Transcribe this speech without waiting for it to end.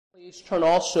Please turn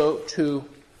also to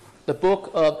the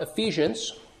book of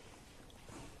Ephesians.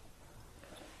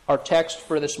 Our text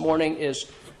for this morning is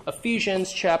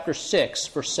Ephesians chapter 6,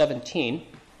 verse 17.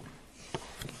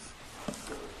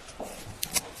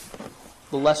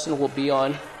 The lesson will be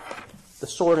on the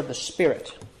sword of the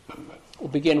Spirit. We'll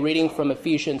begin reading from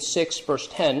Ephesians 6, verse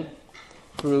 10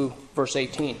 through verse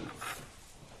 18.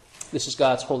 This is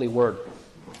God's holy word.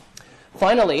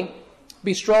 Finally,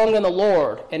 be strong in the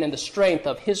Lord and in the strength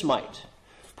of his might.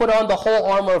 Put on the whole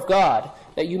armor of God,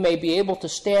 that you may be able to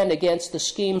stand against the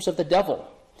schemes of the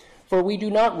devil. For we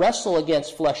do not wrestle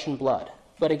against flesh and blood,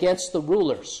 but against the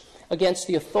rulers, against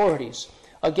the authorities,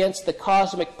 against the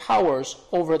cosmic powers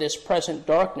over this present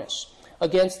darkness,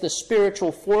 against the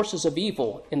spiritual forces of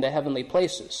evil in the heavenly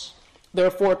places.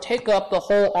 Therefore, take up the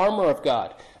whole armor of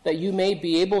God, that you may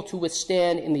be able to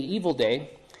withstand in the evil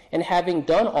day, and having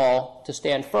done all, to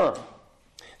stand firm.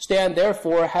 Stand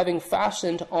therefore, having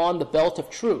fastened on the belt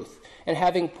of truth, and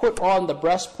having put on the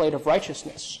breastplate of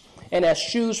righteousness, and as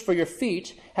shoes for your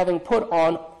feet, having put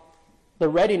on the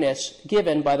readiness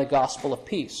given by the gospel of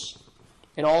peace.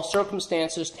 In all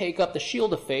circumstances, take up the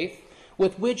shield of faith,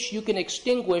 with which you can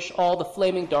extinguish all the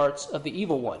flaming darts of the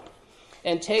evil one,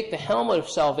 and take the helmet of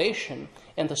salvation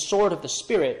and the sword of the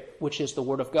Spirit, which is the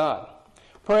word of God,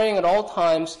 praying at all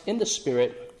times in the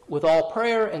Spirit, with all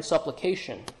prayer and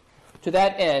supplication. To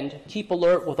that end, keep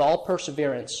alert with all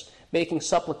perseverance, making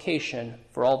supplication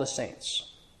for all the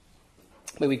saints.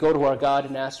 May we go to our God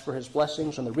and ask for his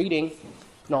blessings on the reading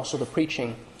and also the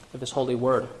preaching of his holy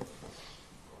word.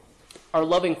 Our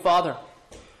loving Father,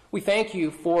 we thank you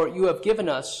for you have given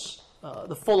us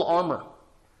the full armor,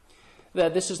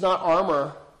 that this is not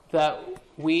armor that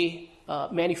we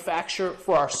manufacture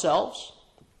for ourselves,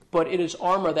 but it is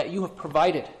armor that you have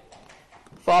provided.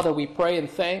 Father, we pray in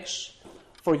thanks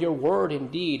for your word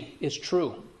indeed is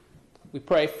true. We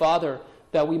pray, Father,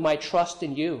 that we might trust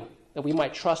in you, that we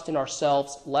might trust in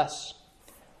ourselves less.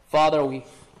 Father, we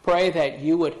pray that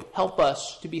you would help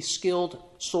us to be skilled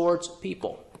swords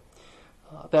people,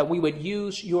 that we would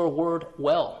use your word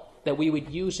well, that we would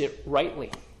use it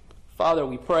rightly. Father,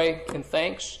 we pray in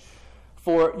thanks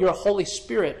for your Holy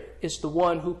Spirit is the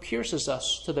one who pierces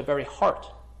us to the very heart,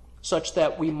 such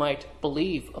that we might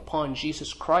believe upon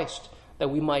Jesus Christ, that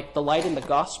we might delight in the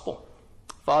gospel.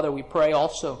 Father, we pray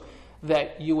also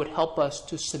that you would help us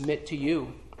to submit to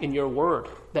you in your word,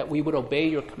 that we would obey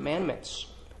your commandments,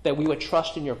 that we would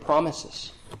trust in your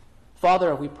promises.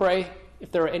 Father, we pray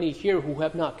if there are any here who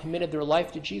have not committed their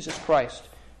life to Jesus Christ,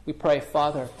 we pray,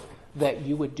 Father, that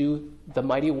you would do the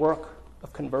mighty work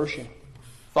of conversion.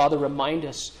 Father, remind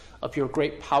us of your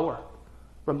great power.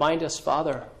 Remind us,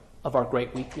 Father, of our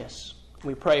great weakness.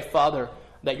 We pray, Father,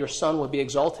 that your Son would be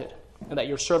exalted and that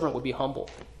your servant would be humbled.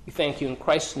 We thank you in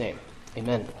Christ's name.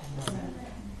 Amen.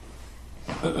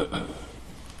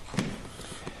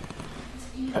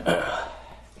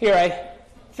 Here I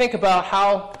think about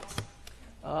how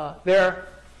there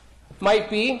might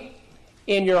be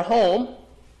in your home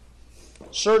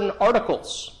certain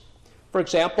articles. For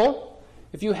example,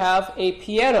 if you have a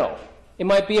piano, it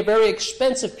might be a very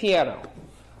expensive piano.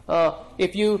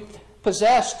 If you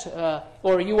possessed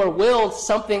or you were willed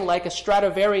something like a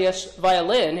Stradivarius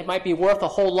violin, it might be worth a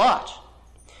whole lot.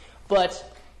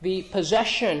 But the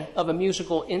possession of a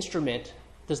musical instrument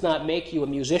does not make you a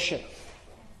musician.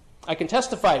 I can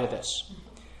testify to this,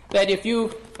 that if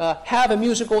you have a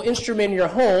musical instrument in your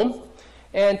home,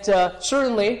 and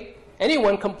certainly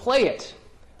anyone can play it,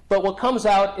 but what comes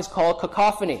out is called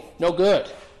cacophony. No good.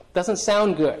 Doesn't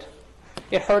sound good.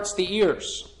 It hurts the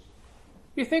ears.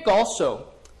 You think also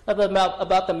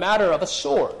about the matter of a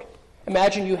sword.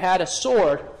 Imagine you had a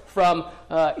sword from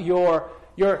your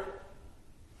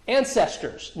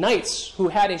ancestors, knights who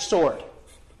had a sword.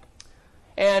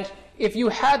 And if you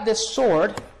had this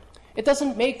sword, it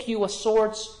doesn't make you a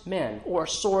swordsman or a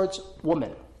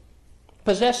swordswoman.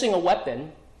 Possessing a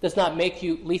weapon does not make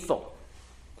you lethal.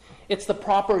 It's the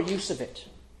proper use of it.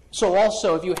 So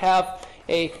also, if you have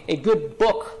a good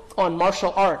book on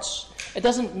martial arts, it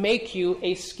doesn't make you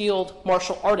a skilled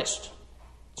martial artist.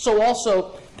 So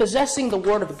also, possessing the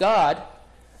Word of God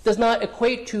does not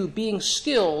equate to being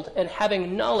skilled and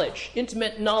having knowledge,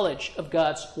 intimate knowledge of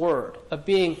God's Word, of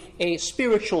being a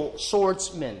spiritual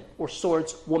swordsman or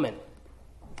swordswoman.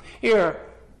 Here,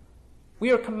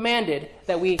 we are commanded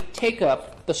that we take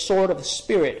up the sword of the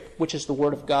Spirit, which is the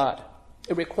Word of God.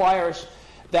 It requires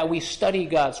that we study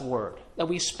God's Word, that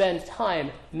we spend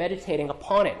time meditating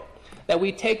upon it, that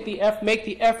we make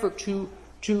the effort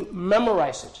to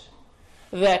memorize it,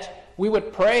 that we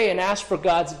would pray and ask for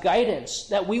God's guidance,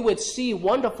 that we would see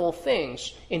wonderful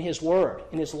things in his word,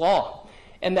 in his law,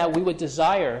 and that we would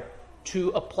desire to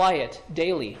apply it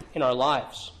daily in our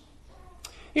lives.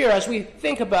 Here, as we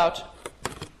think about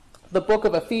the book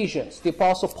of Ephesians, the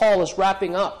Apostle Paul is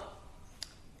wrapping up.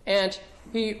 And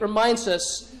he reminds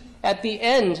us at the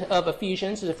end of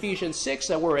Ephesians, in Ephesians 6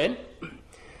 that we're in,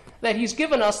 that he's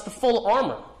given us the full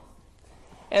armor.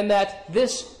 And that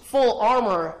this full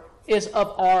armor is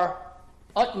of our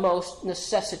utmost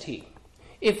necessity.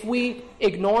 If we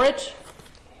ignore it,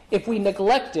 if we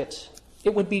neglect it,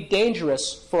 it would be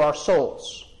dangerous for our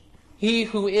souls. He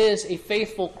who is a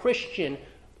faithful Christian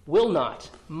will not,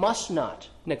 must not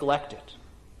neglect it.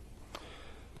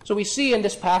 So we see in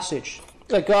this passage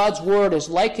that God's word is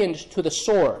likened to the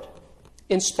sword,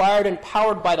 inspired and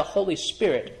powered by the Holy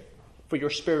Spirit for your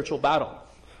spiritual battle.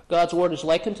 God's word is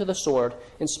likened to the sword,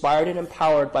 inspired and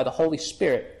empowered by the Holy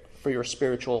Spirit for your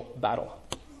spiritual battle.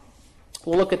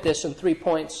 We'll look at this in 3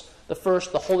 points. The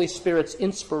first, the Holy Spirit's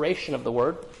inspiration of the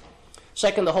word.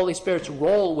 Second, the Holy Spirit's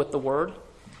role with the word.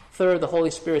 Third, the Holy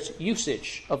Spirit's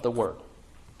usage of the word.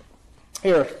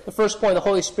 Here, the first point, the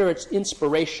Holy Spirit's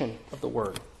inspiration of the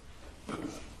word.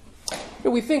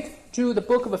 Here we think to the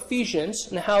book of Ephesians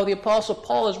and how the Apostle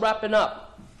Paul is wrapping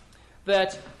up,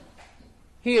 that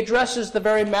he addresses the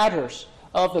very matters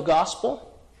of the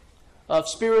gospel, of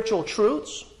spiritual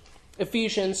truths.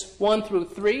 Ephesians 1 through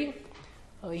 3,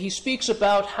 he speaks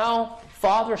about how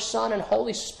Father, Son, and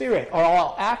Holy Spirit are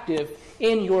all active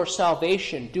in your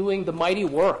salvation, doing the mighty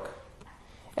work.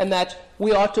 And that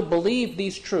we ought to believe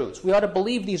these truths. We ought to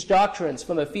believe these doctrines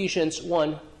from Ephesians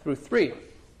 1 through 3.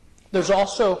 There's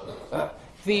also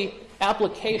the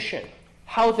application.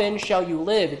 How then shall you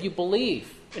live if you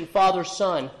believe in Father,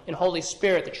 Son, and Holy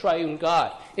Spirit, the triune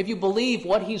God? If you believe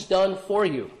what he's done for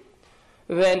you,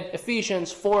 then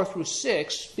Ephesians 4 through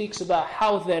 6 speaks about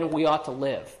how then we ought to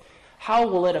live. How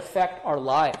will it affect our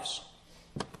lives?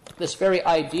 This very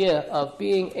idea of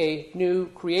being a new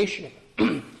creation,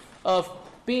 of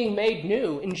being made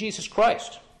new in Jesus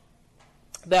Christ,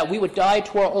 that we would die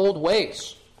to our old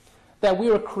ways, that we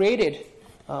were created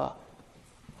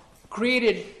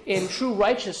in true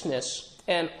righteousness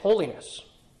and holiness.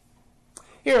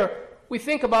 Here, we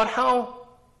think about how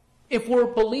if we're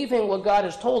believing what God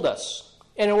has told us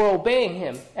and we're obeying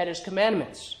him at his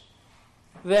commandments,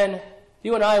 then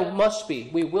you and I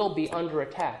we will be under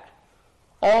attack.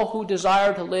 All who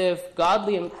desire to live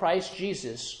godly in Christ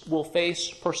Jesus will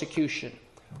face persecution.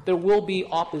 There will be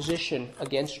opposition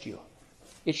against you.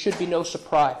 It should be no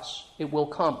surprise. It will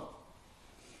come.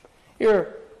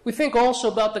 Here, we think also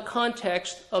about the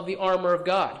context of the armor of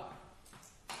God.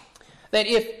 That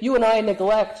if you and I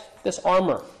neglect this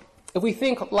armor, if we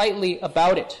think lightly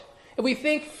about it, if we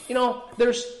think,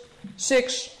 there's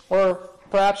 6 or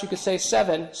perhaps you could say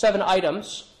 7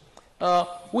 items,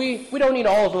 we don't need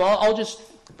all of them. I'll just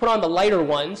put on the lighter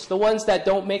ones, the ones that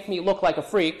don't make me look like a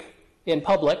freak in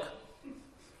public.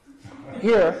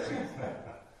 Here,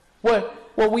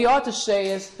 what we ought to say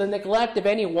is the neglect of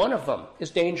any one of them is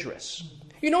dangerous.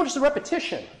 You notice the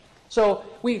repetition. So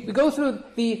we go through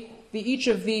each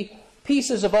of the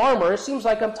pieces of armor. It seems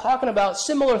like I'm talking about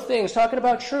similar things, talking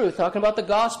about truth, talking about the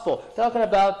gospel, talking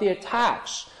about the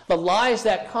attacks, the lies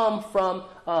that come from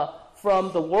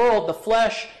the world, the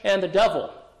flesh, and the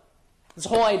devil. This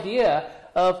whole idea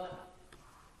of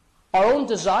our own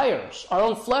desires, our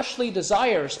own fleshly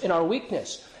desires in our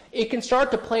weakness, it can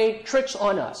start to play tricks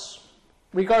on us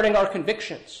regarding our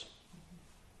convictions.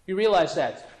 You realize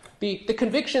that. The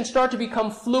convictions start to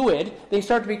become fluid. They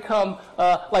start to become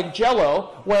like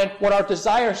Jell-O when our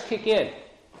desires kick in.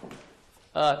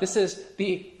 This is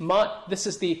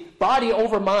the body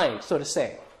over mind, so to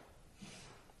say.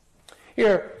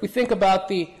 Here, we think about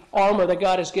the armor that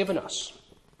God has given us.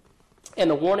 And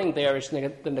the warning there is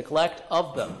the neglect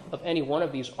of them, of any one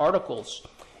of these articles,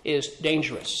 is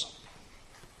dangerous.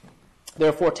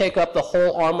 Therefore, take up the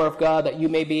whole armor of God that you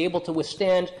may be able to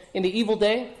withstand in the evil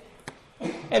day,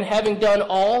 and having done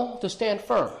all, to stand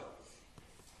firm.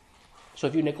 So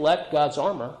if you neglect God's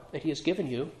armor that he has given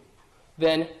you,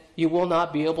 then you will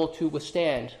not be able to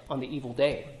withstand on the evil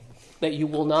day, that you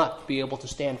will not be able to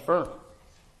stand firm.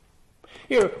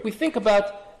 Here, we think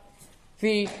about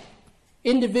the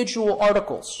individual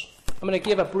articles. I'm going to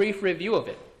give a brief review of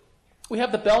it. We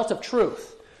have the belt of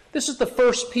truth. This is the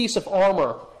first piece of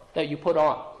armor that you put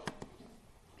on.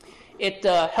 It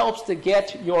helps to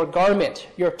get your garment,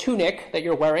 your tunic that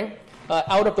you're wearing,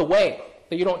 out of the way,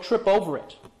 that you don't trip over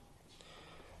it.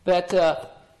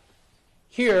 That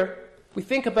here, we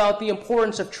think about the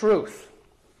importance of truth.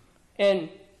 And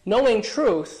knowing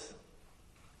truth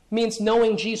means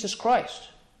knowing Jesus Christ,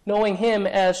 knowing him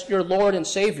as your Lord and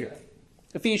Savior.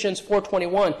 Ephesians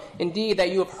 4:21, indeed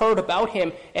that you have heard about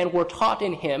him and were taught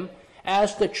in him,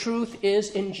 as the truth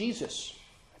is in Jesus.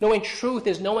 Knowing truth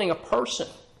is knowing a person,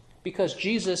 because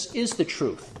Jesus is the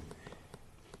truth.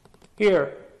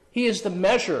 Here, he is the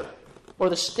measure or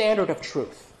the standard of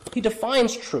truth. He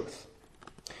defines truth.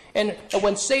 And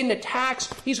when Satan attacks,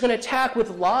 he's going to attack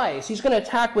with lies. He's going to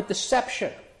attack with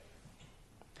deception.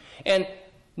 And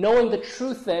knowing the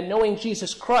truth then, knowing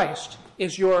Jesus Christ,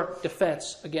 is your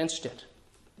defense against it.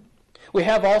 We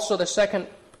have also the second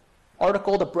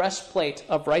article, the breastplate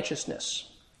of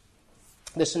righteousness.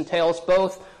 This entails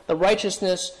both the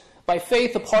righteousness by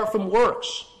faith apart from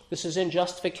works. This is in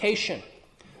justification,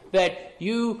 that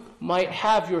you might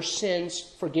have your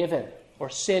sins forgiven, or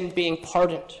sin being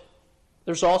pardoned.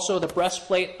 There's also the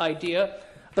breastplate idea,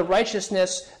 the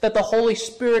righteousness that the Holy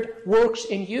Spirit works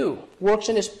in you, works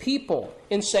in his people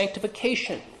in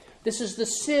sanctification. This is the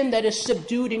sin that is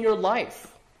subdued in your life.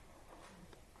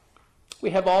 We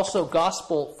have also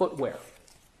gospel footwear.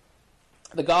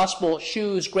 The gospel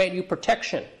shoes grant you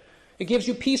protection. It gives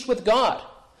you peace with God.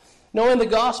 Knowing the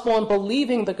gospel and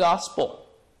believing the gospel,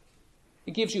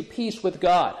 it gives you peace with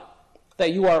God,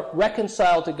 that you are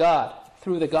reconciled to God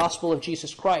through the gospel of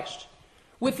Jesus Christ.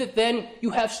 With it then, you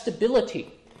have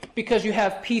stability, because you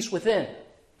have peace within.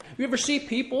 You ever see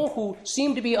people who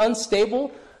seem to be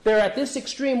unstable? They're at this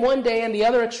extreme one day and the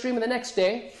other extreme the next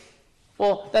day.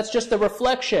 Well, that's just a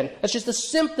reflection. That's just a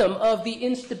symptom of the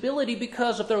instability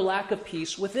because of their lack of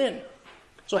peace within.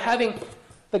 So having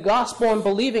the gospel and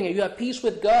believing it, you have peace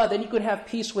with God, then you can have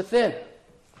peace within.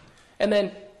 And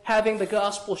then having the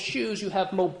gospel shoes, you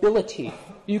have mobility.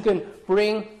 You can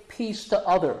bring peace to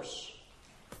others.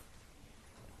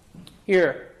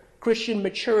 Here, Christian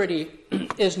maturity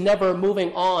is never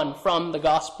moving on from the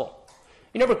gospel.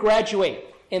 You never graduate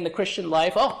in the Christian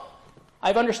life. Oh,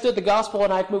 I've understood the gospel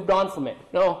and I've moved on from it.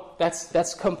 No,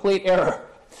 that's complete error.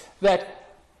 That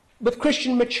with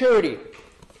Christian maturity,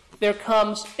 there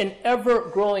comes an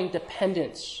ever-growing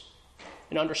dependence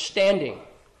and understanding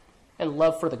and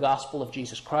love for the gospel of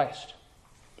Jesus Christ.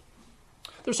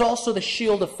 There's also the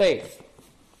shield of faith.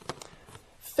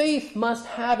 Faith must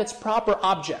have its proper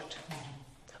object.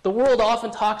 The world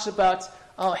often talks about,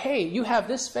 oh, hey, you have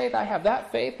this faith, I have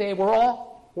that faith. We're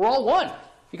all one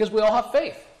because we all have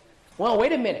faith. Well,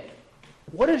 wait a minute.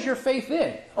 What is your faith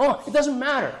in? Oh, it doesn't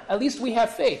matter. At least we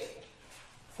have faith.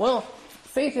 Well,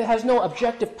 faith has no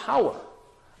objective power.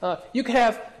 You can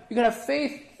have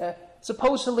faith.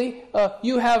 Supposedly,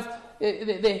 you have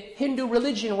the Hindu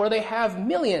religion where they have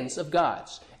millions of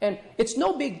gods, and it's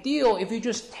no big deal if you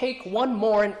just take one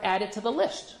more and add it to the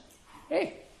list.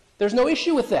 Hey, there's no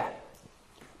issue with that.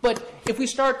 But if we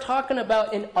start talking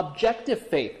about an objective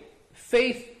faith,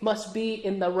 faith must be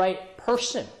in the right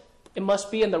person. It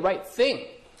must be in the right thing.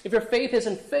 If your faith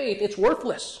isn't faith, it's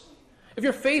worthless. If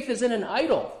your faith is in an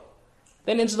idol,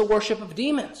 then it's the worship of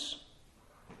demons.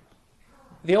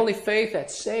 The only faith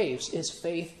that saves is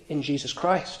faith in Jesus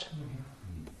Christ.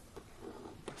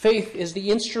 Faith is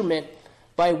the instrument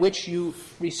by which you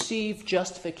receive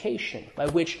justification, by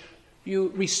which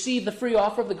you receive the free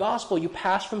offer of the gospel. You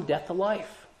pass from death to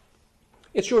life.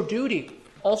 It's your duty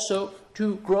also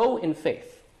to grow in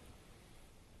faith.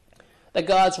 That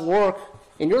God's work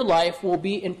in your life will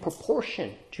be in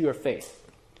proportion to your faith.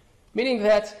 Meaning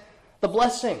that the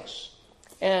blessings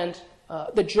and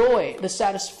the joy, the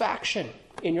satisfaction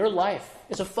in your life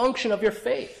is a function of your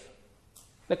faith,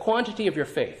 the quantity of your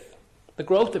faith, the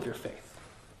growth of your faith.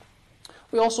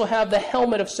 We also have the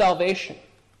helmet of salvation.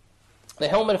 The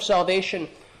helmet of salvation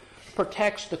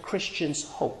protects the Christian's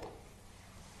hope.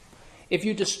 If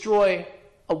you destroy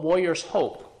a warrior's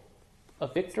hope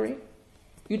of victory,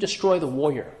 you destroy the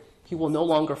warrior. He will no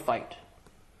longer fight.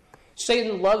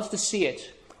 Satan loves to see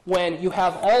it when you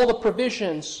have all the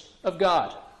provisions of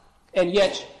God, and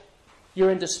yet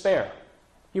you're in despair.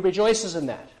 He rejoices in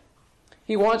that.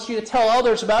 He wants you to tell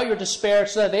others about your despair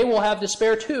so that they will have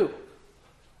despair too.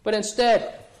 But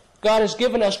instead, God has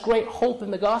given us great hope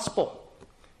in the gospel.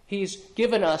 He's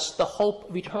given us the hope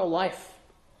of eternal life.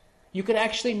 You can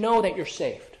actually know that you're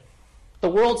saved. The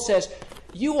world says,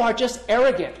 you are just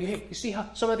arrogant. You see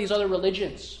how some of these other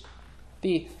religions,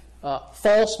 the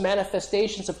false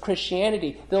manifestations of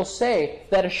Christianity, they'll say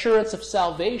that assurance of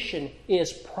salvation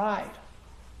is pride.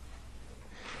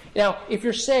 Now, if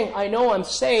you're saying, I know I'm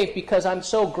saved because I'm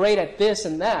so great at this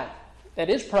and that, that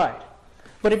is pride.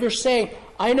 But if you're saying,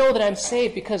 I know that I'm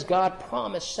saved because God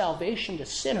promised salvation to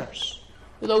sinners,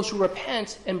 to those who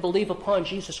repent and believe upon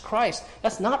Jesus Christ,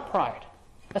 that's not pride.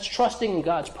 That's trusting in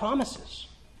God's promises.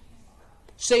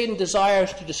 Satan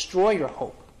desires to destroy your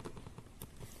hope.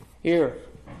 Here,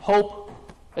 hope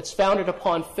that's founded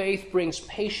upon faith brings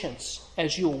patience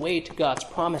as you await God's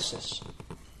promises.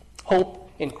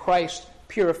 Hope in Christ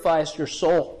purifies your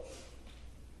soul.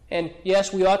 And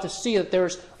yes, we ought to see that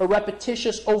there's a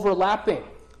repetitious overlapping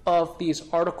of these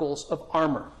articles of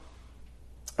armor.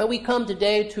 And we come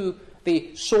today to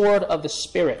the sword of the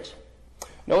Spirit.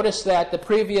 Notice that the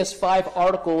previous 5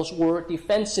 articles were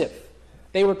defensive.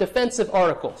 They were defensive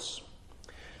articles.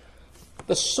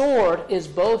 The sword is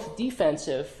both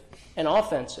defensive and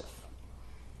offensive.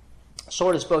 The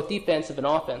sword is both defensive and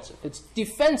offensive. It's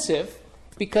defensive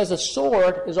because a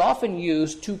sword is often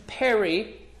used to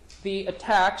parry the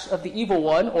attacks of the evil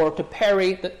one, or to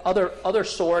parry the other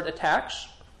sword attacks.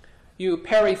 You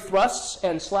parry thrusts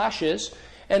and slashes,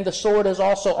 and the sword is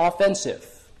also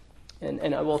offensive.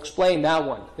 And I will explain that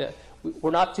one.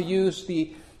 We're not to use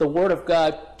the Word of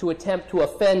God to attempt to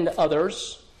offend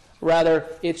others. Rather,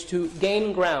 it's to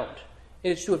gain ground.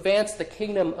 It's to advance the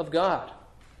kingdom of God.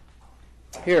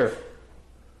 Here,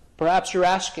 perhaps you're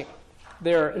asking,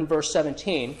 there in verse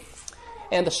 17,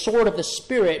 and the sword of the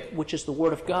Spirit, which is the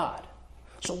Word of God.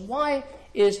 So why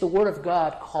is the Word of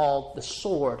God called the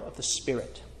sword of the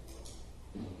Spirit?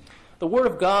 The Word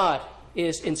of God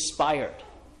is inspired.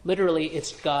 Literally,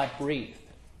 it's God-breathed.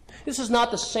 This is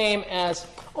not the same as,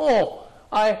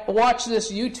 I watched this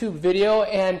YouTube video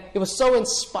and it was so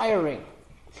inspiring.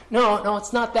 No,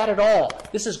 it's not that at all.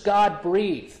 This is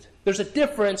God-breathed. There's a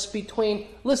difference between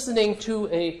listening to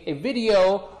a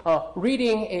video,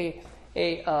 reading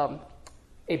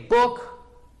a book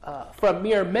from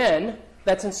mere men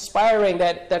that's inspiring,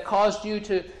 that caused you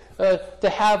to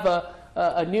have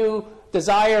a new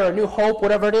desire, a new hope,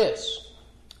 whatever it is.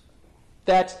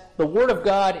 That the Word of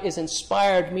God is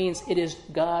inspired means it is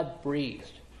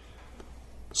God-breathed.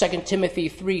 2 Timothy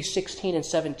 3:16 and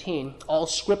 17, all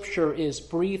Scripture is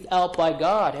breathed out by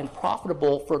God and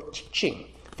profitable for teaching,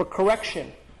 for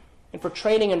correction, and for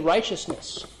training in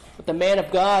righteousness, that the man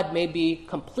of God may be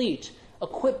complete,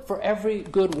 equipped for every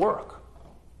good work.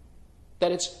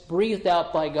 That it's breathed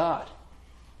out by God.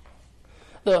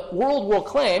 The world will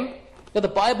claim that the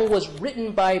Bible was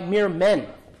written by mere men,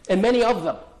 and many of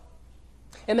them.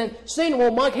 And then saying,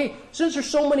 well, Mike, hey, since there's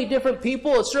so many different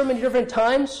people at so many different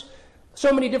times,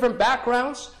 so many different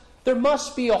backgrounds, there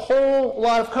must be a whole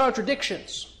lot of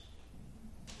contradictions.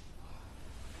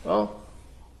 Well,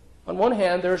 on one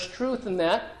hand, there's truth in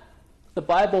that. The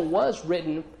Bible was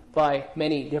written by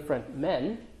many different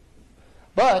men,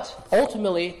 but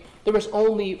ultimately, there is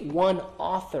only one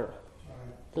author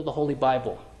to the Holy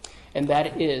Bible, and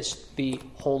that is the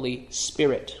Holy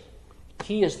Spirit.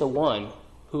 He is the one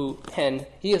who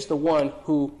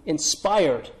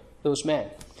inspired those men.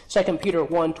 2 Peter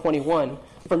 1:21,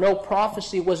 for no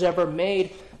prophecy was ever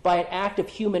made by an act of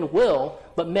human will,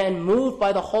 but men moved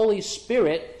by the Holy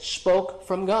Spirit spoke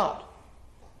from God.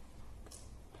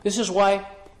 This is why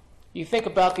you think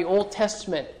about the Old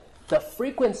Testament, the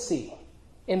frequency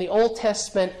in the Old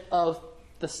Testament of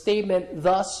the statement,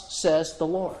 thus says the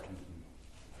Lord.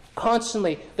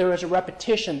 Constantly there is a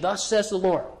repetition, thus says the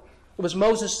Lord. It was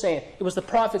Moses saying, it was the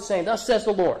prophet saying, thus says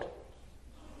the Lord.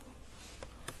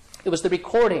 It was the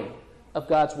recording of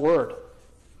God's word.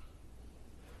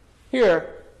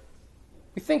 Here,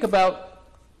 we think about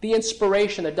the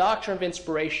inspiration, the doctrine of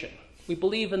inspiration. We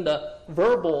believe in the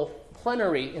verbal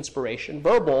plenary inspiration.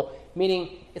 Verbal,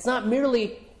 meaning it's not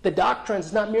merely the doctrines,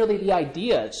 it's not merely the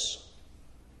ideas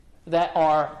that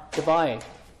are divine.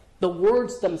 The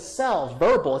words themselves,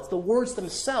 verbal, it's the words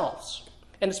themselves.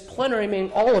 And it's plenary,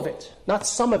 meaning all of it, not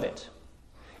some of it.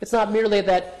 It's not merely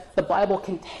that the Bible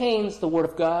contains the Word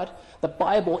of God. The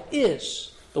Bible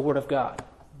is the Word of God.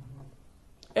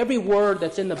 Every word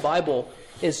that's in the Bible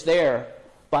is there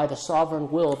by the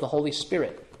sovereign will of the Holy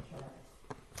Spirit.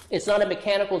 It's not a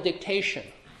mechanical dictation.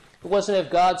 It wasn't if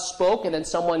God spoke and then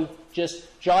someone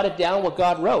just jotted down what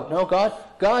God wrote. No,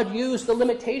 God used the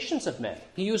limitations of men.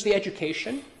 He used the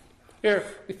education. Here,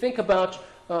 we think about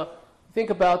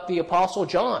the Apostle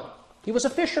John. He was a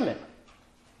fisherman.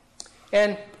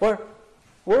 And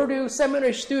where do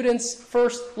seminary students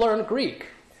first learn Greek?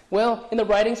 Well, in the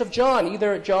writings of John,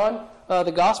 either John,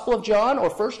 the Gospel of John, or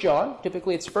 1 John.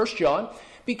 Typically it's 1 John,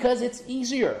 because it's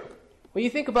easier. When you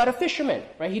think about a fisherman,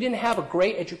 right? He didn't have a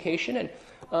great education, and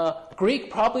Greek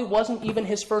probably wasn't even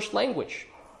his first language.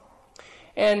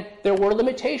 And there were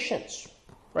limitations.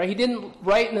 Right? He didn't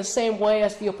write in the same way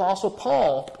as the Apostle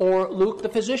Paul or Luke the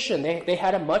physician. They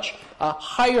had a much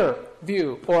higher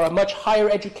view or a much higher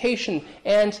education.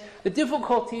 And the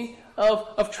difficulty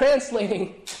of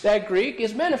translating that Greek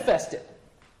is manifested.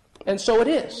 And so it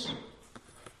is.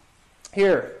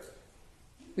 Here,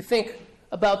 we think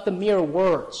about the mere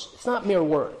words. It's not mere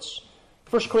words.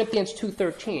 1 Corinthians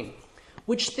 2:13,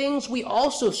 which things we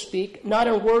also speak, not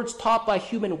in words taught by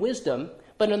human wisdom,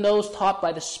 but in those taught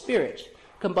by the Spirit,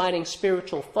 combining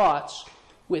spiritual thoughts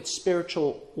with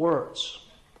spiritual words.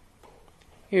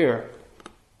 Here,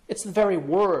 it's the very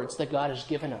words that God has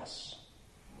given us.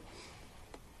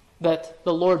 That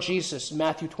the Lord Jesus,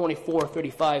 Matthew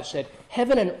 24:35 said,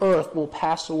 "Heaven and earth will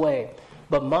pass away,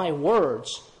 but my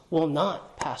words will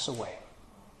not pass away."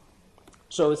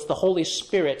 So it's the Holy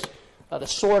Spirit, the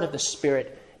sword of the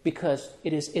Spirit, because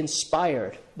it is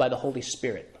inspired by the Holy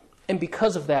Spirit. And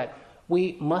because of that,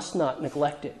 we must not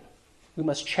neglect it. We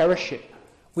must cherish it.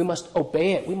 We must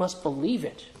obey it. We must believe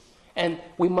it. And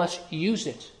we must use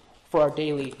it for our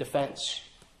daily defense.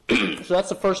 So that's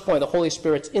the first point, the Holy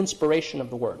Spirit's inspiration of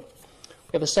the Word.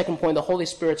 We have the second point, the Holy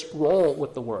Spirit's role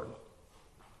with the Word.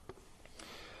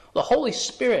 The Holy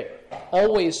Spirit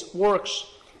always works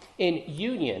in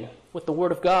union with the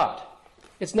Word of God.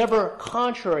 It's never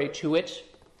contrary to it,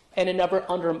 and it never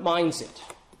undermines it.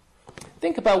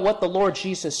 Think about what the Lord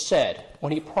Jesus said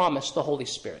when he promised the Holy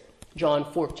Spirit. John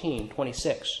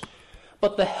 14:26.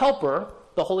 "But the Helper,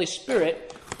 the Holy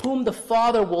Spirit, whom the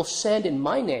Father will send in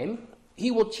my name,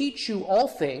 he will teach you all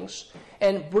things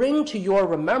and bring to your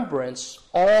remembrance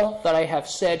all that I have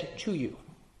said to you."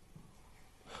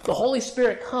 The Holy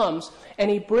Spirit comes and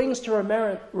he brings to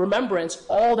remembrance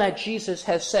all that Jesus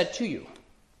has said to you.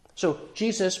 So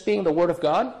Jesus being the Word of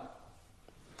God,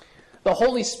 the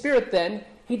Holy Spirit then,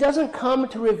 he doesn't come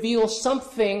to reveal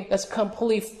something that's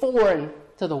completely foreign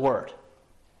to the Word.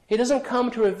 He doesn't come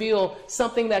to reveal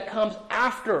something that comes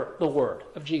after the Word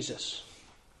of Jesus.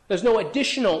 There's no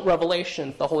additional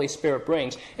revelation the Holy Spirit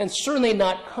brings, and certainly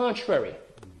not contrary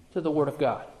to the Word of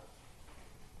God.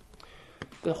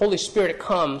 The Holy Spirit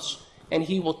comes and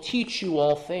he will teach you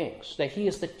all things, that he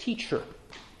is the teacher.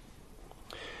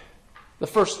 The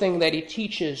first thing that he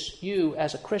teaches you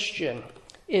as a Christian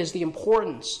is the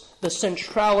importance, the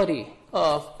centrality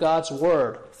of God's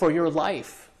Word for your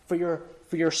life, for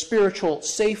your spiritual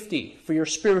safety, for your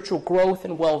spiritual growth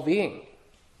and well-being.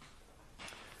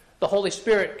 The Holy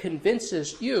Spirit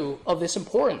convinces you of this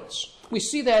importance. We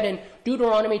see that in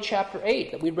Deuteronomy chapter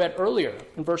 8 that we read earlier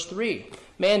in verse 3.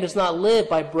 "Man does not live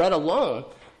by bread alone,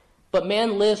 but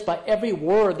man lives by every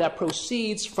word that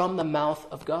proceeds from the mouth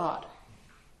of God."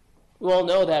 We all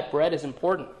know that bread is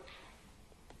important.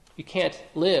 You can't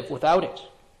live without it.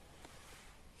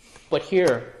 But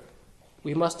here,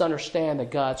 we must understand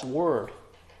that God's Word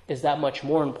is that much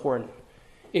more important.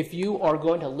 If you are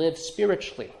going to live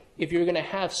spiritually, if you're going to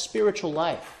have spiritual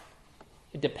life,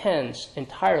 it depends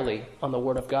entirely on the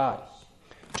Word of God.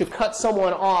 To cut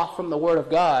someone off from the Word of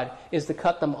God is to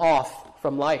cut them off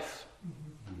from life.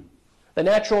 The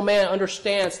natural man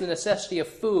understands the necessity of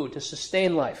food to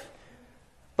sustain life,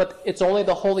 but it's only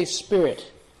the Holy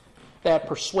Spirit that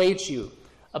persuades you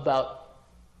about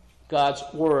God's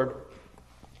Word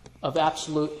of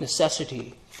absolute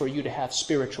necessity for you to have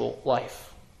spiritual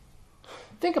life.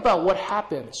 Think about what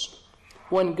happens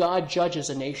when God judges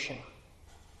a nation.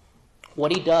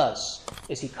 What he does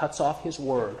is he cuts off his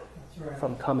Word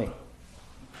from coming.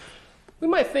 We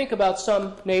might think about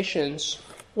some nations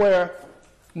where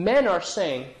men are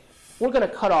saying, we're going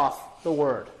to cut off the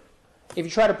Word. If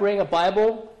you try to bring a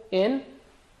Bible in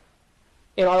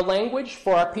our language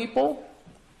for our people,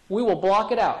 we will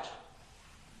block it out.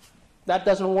 That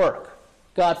doesn't work.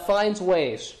 God finds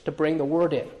ways to bring the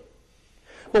Word in.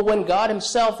 But when God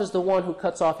himself is the one who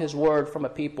cuts off his Word from a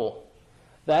people,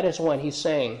 that is when he's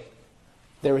saying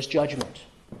there is judgment.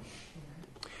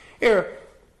 Here,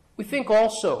 we think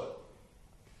also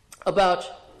about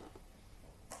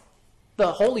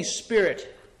the Holy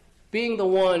Spirit being the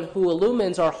one who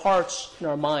illumines our hearts and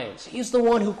our minds. He's the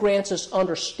one who grants us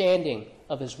understanding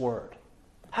of his Word.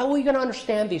 How are we going to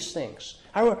understand these things?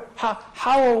 How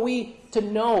are we to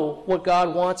know what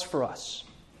God wants for us?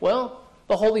 Well,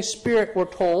 the Holy Spirit, we're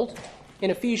told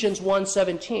in Ephesians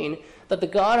 1:17, that the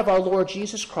God of our Lord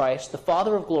Jesus Christ, the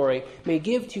Father of glory, may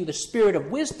give to you the spirit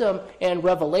of wisdom and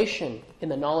revelation in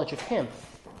the knowledge of him.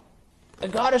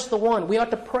 And God is the one. We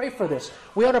ought to pray for this.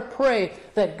 We ought to pray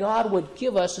that God would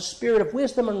give us a spirit of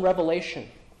wisdom and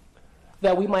revelation,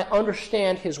 that we might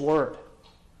understand his Word.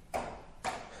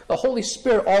 The Holy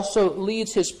Spirit also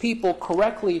leads his people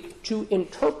correctly to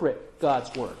interpret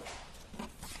God's Word.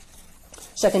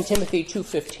 2 Timothy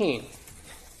 2:15,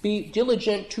 be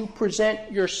diligent to present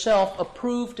yourself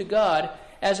approved to God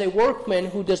as a workman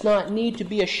who does not need to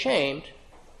be ashamed,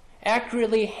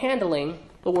 accurately handling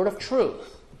the word of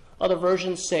truth. Other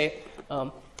versions say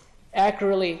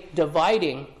accurately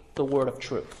dividing the word of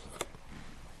truth.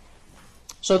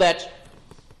 So that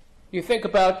you think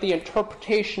about the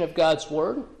interpretation of God's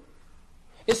Word.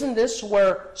 Isn't this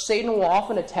where Satan will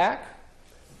often attack?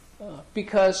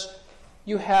 Because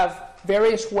you have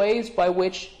various ways by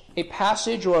which a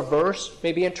passage or a verse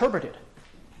may be interpreted.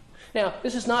 Now,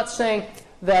 this is not saying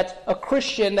that a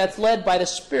Christian that's led by the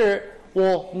Spirit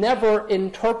will never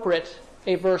interpret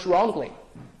a verse wrongly.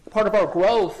 Part of our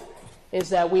growth is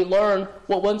that we learn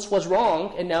what once was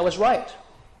wrong and now is right.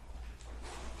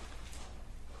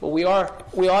 But we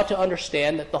ought to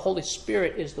understand that the Holy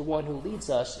Spirit is the one who leads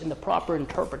us in the proper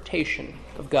interpretation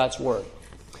of God's Word.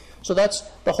 So that's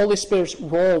the Holy Spirit's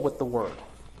role with the Word.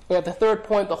 We have the third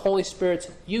point, the Holy Spirit's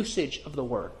usage of the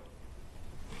Word.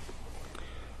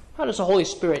 How does the Holy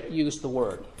Spirit use the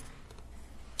Word?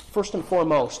 First and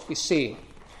foremost, we see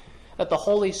that the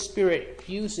Holy Spirit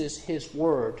uses His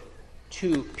Word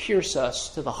to pierce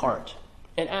us to the heart.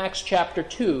 In Acts chapter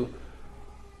 2,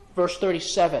 verse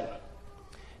 37,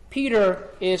 Peter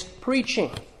is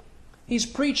preaching. He's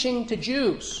preaching to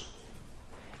Jews.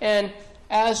 And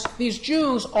as these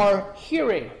Jews are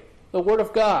hearing the Word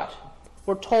of God,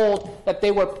 we're told that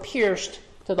they were pierced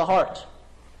to the heart.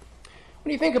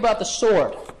 When you think about the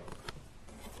sword,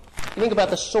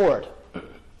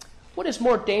 what is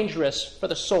more dangerous for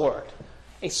the sword?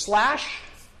 A slash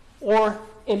or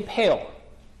impale?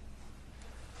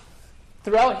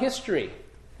 Throughout history,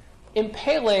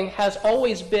 impaling has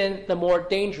always been the more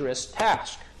dangerous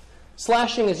task.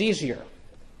 Slashing is easier.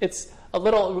 It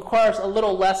requires a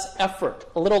little less effort,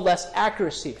 a little less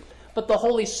accuracy. But the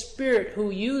Holy Spirit,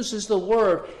 who uses the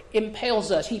Word,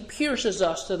 impales us. He pierces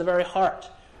us to the very heart.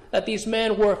 That these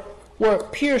men were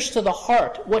pierced to the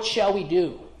heart. What shall we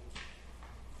do?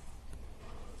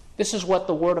 This is what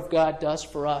the Word of God does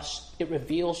for us. It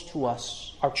reveals to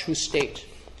us our true state,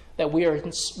 that we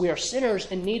are sinners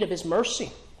in need of His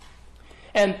mercy.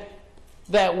 And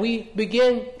that we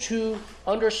begin to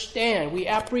understand, we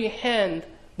apprehend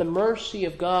the mercy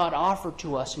of God offered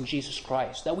to us in Jesus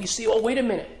Christ. That we see, oh, wait a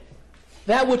minute.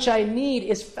 That which I need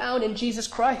is found in Jesus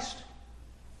Christ.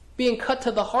 Being cut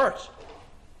to the heart.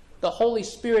 The Holy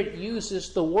Spirit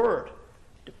uses the Word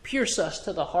to pierce us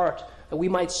to the heart, that we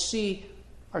might see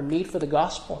our need for the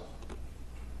gospel.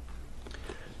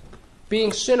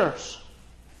 Being sinners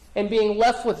and being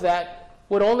left with that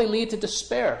would only lead to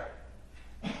despair.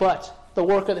 But the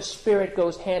work of the Spirit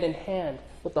goes hand in hand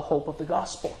with the hope of the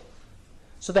gospel.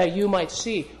 So that you might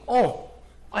see, oh,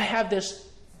 I have this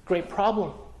great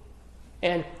problem.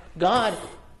 And God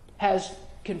has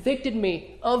convicted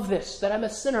me of this, that I'm a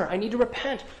sinner. I need to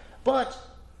repent. But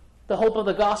the hope of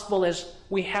the gospel is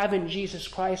we have in Jesus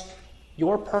Christ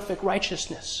your perfect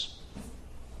righteousness.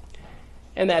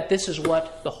 And that this is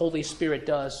what the Holy Spirit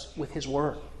does with His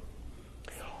Word.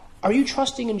 Are you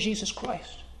trusting in Jesus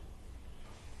Christ?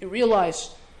 You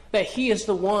realize that He is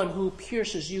the one who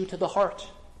pierces you to the heart.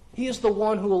 He is the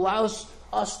one who allows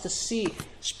us to see,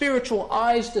 spiritual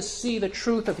eyes to see the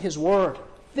truth of His Word.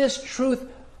 This truth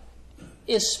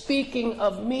is speaking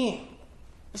of me.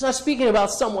 It's not speaking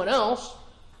about someone else.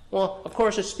 Well, of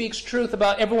course, it speaks truth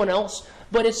about everyone else,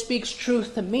 but it speaks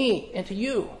truth to me and to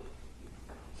you.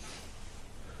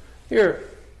 Here,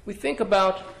 we think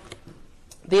about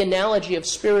the analogy of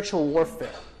spiritual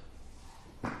warfare.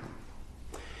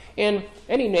 In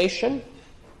any nation,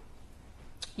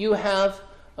 you have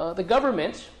the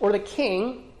government or the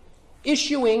king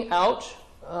issuing out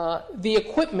the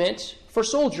equipment for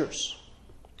soldiers.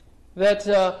 That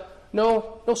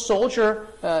no soldier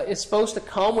is supposed to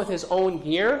come with his own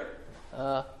gear.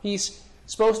 He's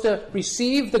supposed to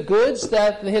receive the goods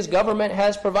that his government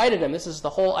has provided him. This is the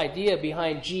whole idea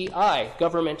behind GI,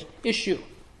 government issue.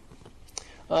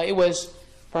 It was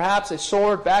perhaps a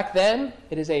sword back then.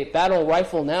 It is a battle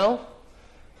rifle now.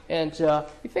 And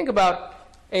you think about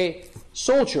a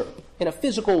soldier in a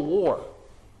physical war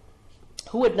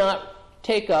who would not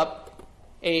take up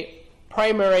a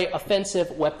primary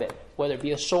offensive weapon, whether it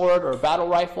be a sword or a battle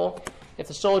rifle. If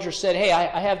the soldier said, hey,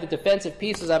 I have the defensive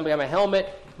pieces, I've got my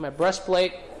helmet, my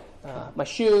breastplate, my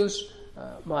shoes,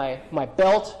 my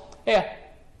belt. Hey,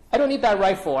 I don't need that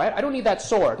rifle. I don't need that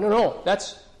sword. No,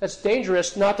 that's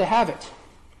dangerous not to have it.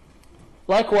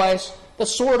 Likewise, the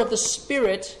sword of the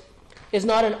Spirit is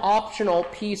not an optional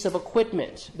piece of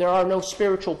equipment. There are no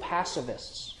spiritual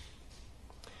pacifists.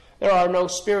 There are no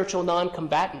spiritual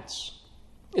non-combatants.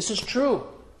 This is true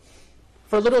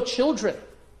for little children.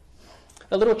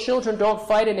 The little children don't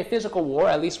fight in a physical war,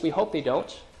 at least we hope they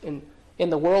don't. In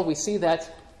the world we see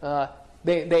that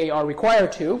they are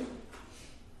required to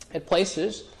at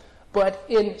places. But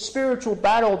in spiritual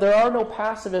battle, there are no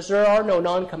pacifists, there are no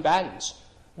non-combatants.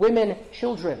 Women,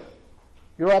 children,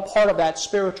 you're all part of that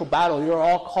spiritual battle. You're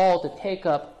all called to take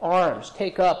up arms,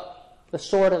 take up the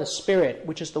sword of the Spirit,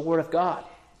 which is the Word of God.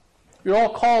 You're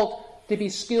all called to be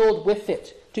skilled with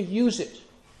it, to use it.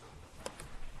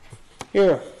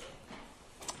 Here,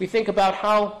 we think about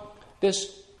how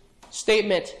this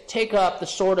statement, take up the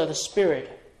sword of the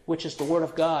Spirit, which is the Word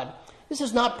of God. This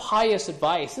is not pious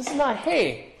advice. This is not,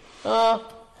 hey,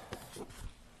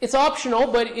 it's optional,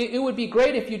 but it would be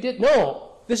great if you did.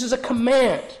 No, this is a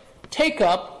command. Take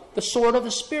up the sword of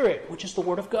the Spirit, which is the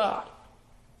Word of God.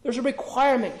 There's a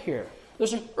requirement here.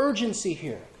 There's an urgency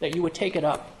here that you would take it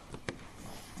up.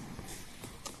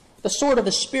 The sword of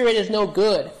the Spirit is no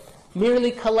good, merely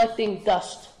collecting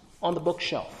dust on the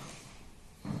bookshelf.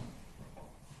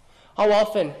 How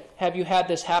often have you had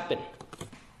this happen?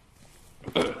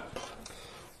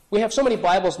 We have so many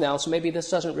Bibles now, so maybe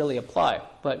this doesn't really apply.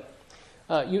 But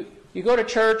you go to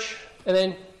church, and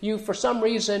then you, for some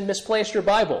reason, misplaced your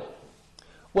Bible.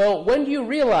 Well, when do you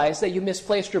realize that you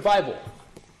misplaced your Bible?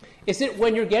 Is it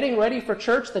when you're getting ready for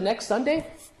church the next Sunday?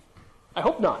 I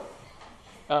hope not.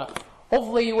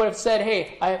 Hopefully you would have said,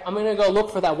 hey, I'm going to go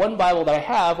look for that one Bible that I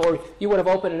have, or you would have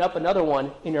opened up another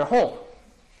one in your home.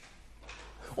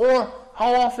 Or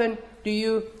how often do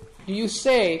you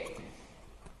say,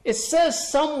 it says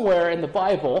somewhere in the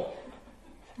Bible,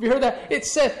 have you heard that? It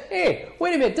says, hey,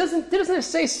 wait a minute, doesn't it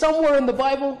say somewhere in the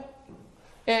Bible?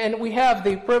 And we have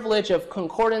the privilege of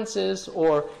concordances,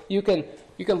 or you can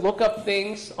look up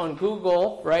things on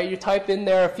Google, right? You type in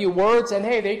there a few words, and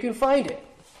hey, there you can find it.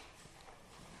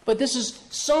 But this is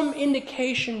some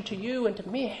indication to you and to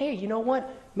me, hey, you know what?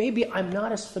 Maybe I'm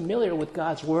not as familiar with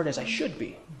God's Word as I should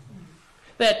be.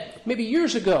 That maybe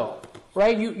years ago,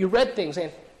 right, you read things,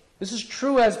 and this is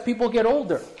true as people get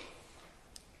older,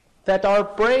 that our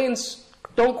brains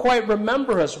don't quite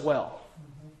remember as well.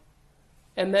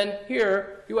 And then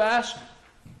here you ask,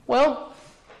 well,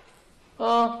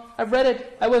 I've read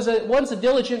it. I was once a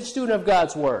diligent student of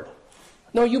God's Word.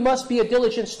 No, you must be a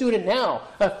diligent student now.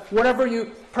 Whatever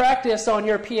you practice on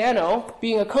your piano,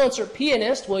 being a concert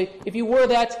pianist, well, if you were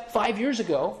that 5 years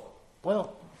ago,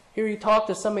 well, here you talk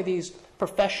to some of these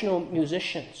professional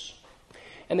musicians,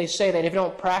 and they say that if you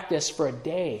don't practice for a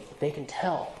day, they can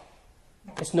tell.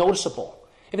 It's noticeable.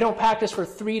 If you don't practice for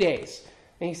 3 days,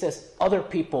 and he says, other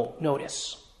people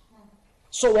notice.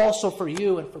 So also for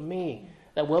you and for me,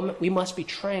 that we must be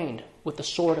trained with the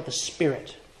sword of the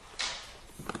Spirit.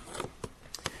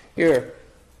 Here,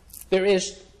 there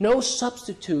is no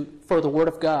substitute for the Word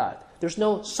of God. There's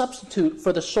no substitute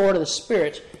for the sword of the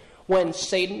Spirit when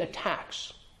Satan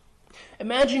attacks.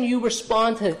 Imagine you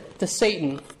respond to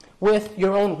Satan with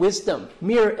your own wisdom,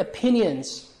 mere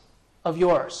opinions of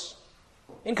yours.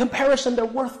 In comparison, they're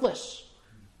worthless.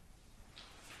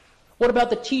 What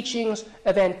about the teachings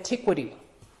of antiquity?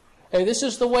 And this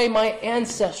is the way my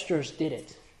ancestors did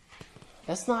it.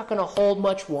 That's not going to hold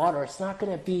much water. It's not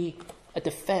going to be a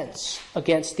defense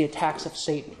against the attacks of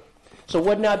Satan. So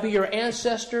whether or not be your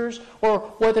ancestors, or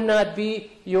whether or not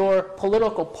be your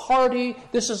political party,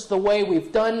 this is the way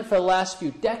we've done for the last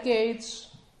few decades,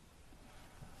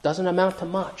 doesn't amount to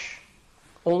much.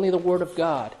 Only the Word of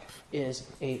God is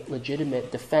a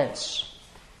legitimate defense.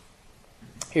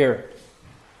 Here,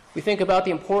 we think about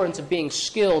the importance of being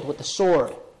skilled with the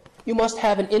sword. You must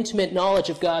have an intimate knowledge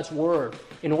of God's Word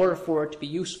in order for it to be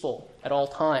useful at all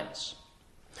times.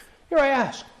 Here I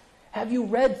ask, have you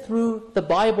read through the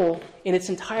Bible in its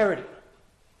entirety?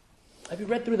 Have you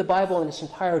read through the Bible in its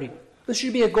entirety? This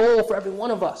should be a goal for every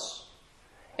one of us.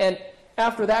 And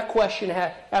after that question,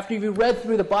 after you've read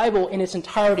through the Bible in its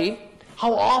entirety,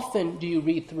 how often do you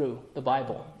read through the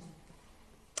Bible?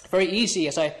 Very easy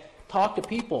as I talk to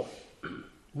people,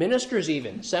 ministers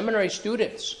even, seminary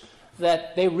students,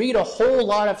 that they read a whole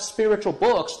lot of spiritual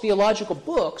books, theological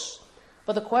books,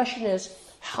 but the question is,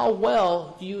 how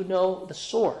well do you know the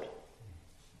sword?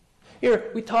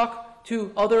 Here, we talk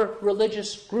to other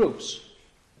religious groups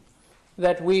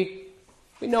that we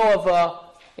know of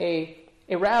a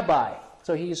rabbi.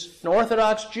 So he's an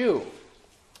Orthodox Jew.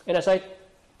 And as I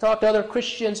talk to other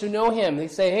Christians who know him, they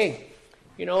say, hey,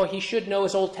 you know, he should know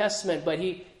his Old Testament, but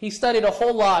he studied a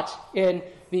whole lot in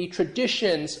the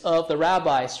traditions of the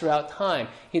rabbis throughout time.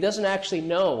 He doesn't actually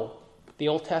know the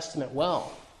Old Testament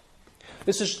well.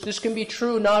 This can be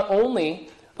true not only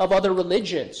of other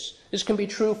religions. This can be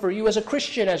true for you as a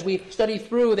Christian as we study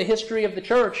through the history of the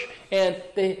church and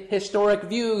the historic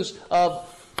views of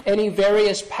any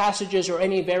various passages or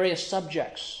any various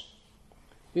subjects.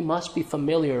 We must be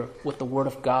familiar with the Word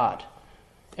of God,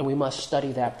 and we must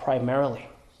study that primarily.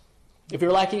 If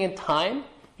you're lacking in time,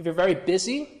 if you're very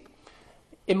busy,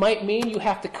 it might mean you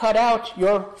have to cut out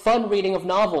your fun reading of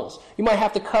novels. You might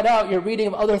have to cut out your reading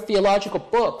of other theological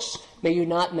books. May you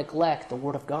not neglect the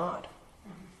Word of God.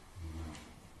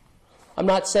 I'm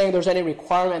not saying there's any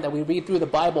requirement that we read through the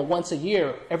Bible once a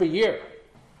year, every year.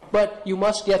 But you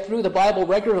must get through the Bible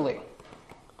regularly.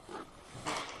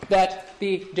 that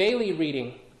the daily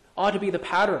reading ought to be the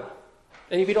pattern.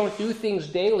 And if you don't do things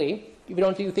daily, if you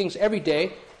don't do things every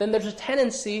day, then there's a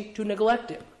tendency to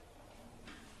neglect it.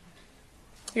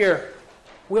 Here,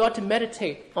 we ought to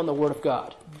meditate on the Word of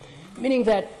God, meaning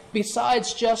that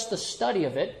besides just the study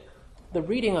of it, the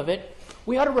reading of it,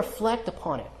 we ought to reflect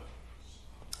upon it.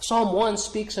 Psalm 1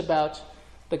 speaks about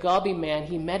the godly man.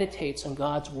 He meditates on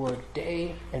God's Word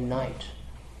day and night.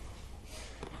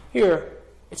 Here,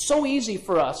 it's so easy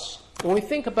for us when we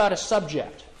think about a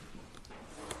subject.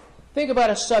 Think about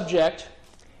a subject,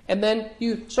 and then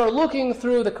you start looking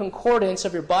through the concordance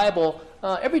of your Bible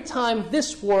every time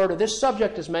this word or this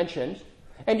subject is mentioned,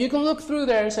 and you can look through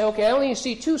there and say, okay, I only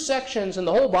see 2 sections in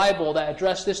the whole Bible that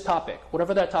address this topic,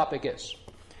 whatever that topic is.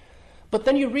 But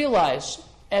then you realize,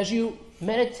 as you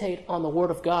meditate on the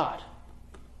Word of God,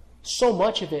 so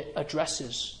much of it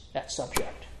addresses that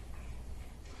subject.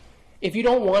 If you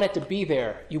don't want it to be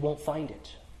there, you won't find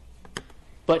it.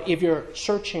 But if you're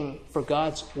searching for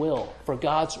God's will, for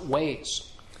God's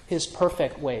ways, His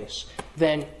perfect ways,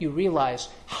 then you realize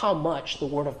how much the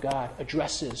Word of God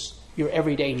addresses your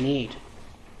everyday need.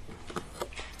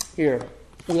 Here,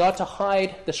 we ought to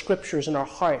hide the Scriptures in our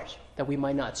heart that we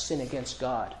might not sin against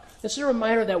God. This is a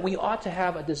reminder that we ought to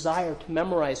have a desire to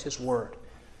memorize His Word,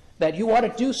 that you ought to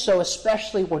do so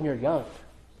especially when you're young.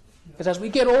 Because as we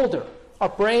get older, our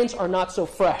brains are not so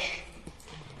fresh.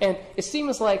 And it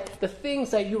seems like the things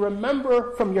that you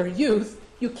remember from your youth,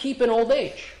 you keep in old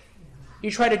age. You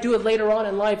try to do it later on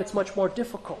in life, it's much more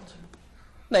difficult.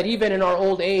 That even in our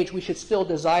old age, we should still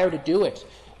desire to do it.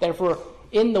 That if we're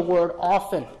in the Word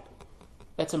often,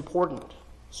 that's important,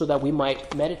 so that we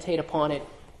might meditate upon it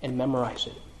and memorize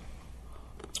it.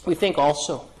 We think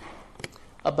also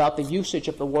about the usage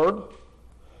of the Word,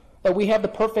 that we have the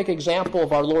perfect example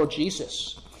of our Lord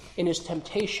Jesus in His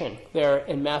temptation there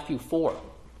in Matthew 4.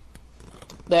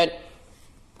 That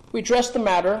we address the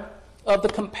matter of the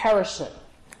comparison,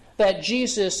 that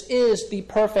Jesus is the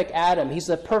perfect Adam. He's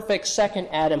the perfect second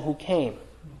Adam who came.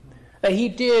 That He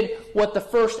did what the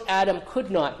first Adam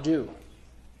could not do.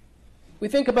 We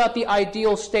think about the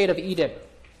ideal state of Eden.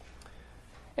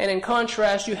 And in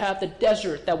contrast, you have the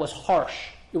desert that was harsh.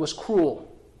 It was cruel.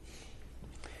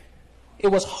 It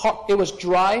was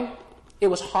dry. It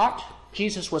was hot.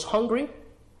 Jesus was hungry.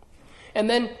 And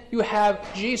then you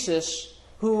have Jesus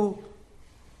who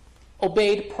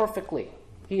obeyed perfectly.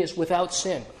 He is without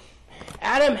sin.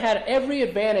 Adam had every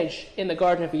advantage in the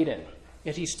Garden of Eden,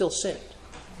 yet he still sinned.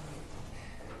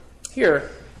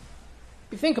 Here,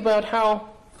 you think about how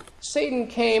Satan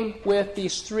came with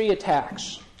these 3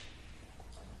 attacks.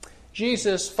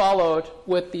 Jesus followed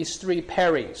with these 3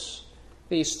 parries,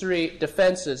 these 3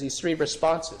 defenses, these 3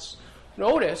 responses.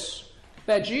 Notice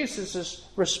that Jesus'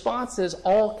 responses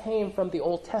all came from the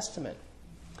Old Testament,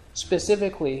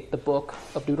 specifically the book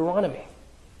of Deuteronomy.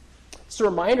 It's a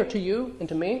reminder to you and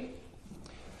to me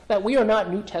that we are not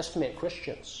New Testament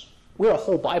Christians. We're a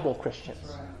whole Bible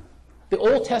Christians. The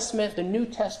Old Testament, the New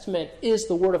Testament is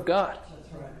the Word of God.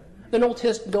 The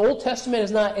Old Testament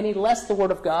is not any less the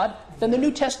Word of God than the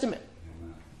New Testament.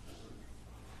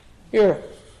 Here,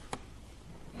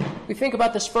 we think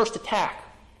about this first attack.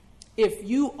 If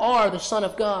you are the Son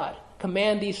of God,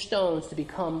 command these stones to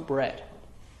become bread.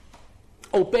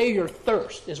 Obey your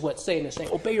thirst is what Satan is saying.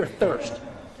 Obey your thirst.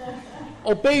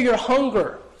 Obey your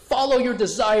hunger. Follow your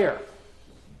desire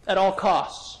at all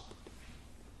costs.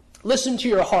 Listen to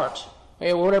your heart.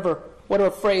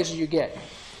 Whatever phrase you get.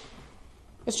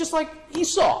 It's just like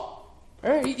Esau.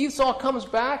 Right? Esau comes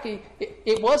back.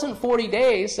 It wasn't 40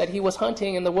 days that he was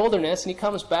hunting in the wilderness, and he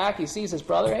comes back. He sees his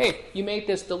brother. Hey, you made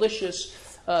this delicious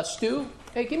stew.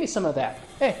 Hey, give me some of that.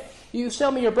 Hey, you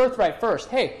sell me your birthright first.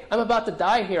 Hey, I'm about to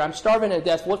die here. I'm starving to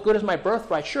death. What good is my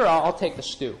birthright? Sure, I'll take the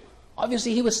stew.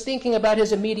 Obviously, he was thinking about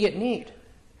his immediate need.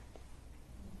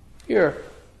 Here,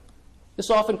 this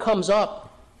often comes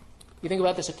up. You think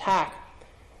about this attack.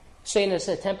 Satan is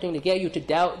attempting to get you to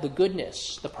doubt the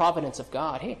goodness, the providence of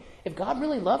God. Hey, if God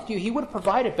really loved you, He would have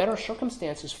provided better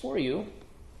circumstances for you.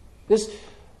 Hey,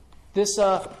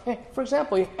 for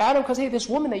example, Adam, because this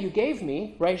woman that you gave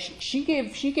me, right? She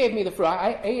gave me the fruit.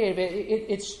 I ate it.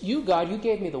 It's you, God. You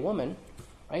gave me the woman,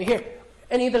 right here.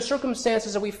 Any of the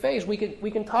circumstances that we face, we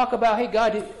can talk about. Hey,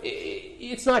 God,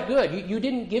 it's not good. You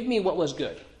didn't give me what was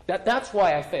good. That's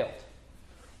why I failed.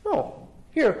 No.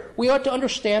 Here, we ought to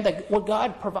understand that what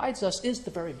God provides us is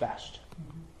the very best.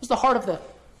 It's the heart of the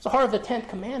 10th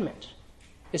commandment.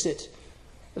 Is it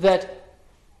that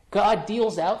God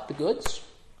deals out the goods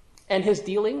and His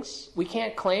dealings? We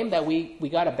can't claim that we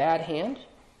got a bad hand.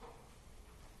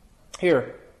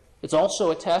 Here, it's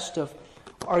also a test of,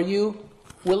 are you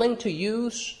willing to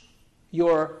use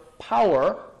your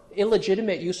power,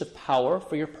 illegitimate use of power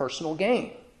for your personal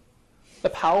gain. The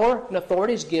power and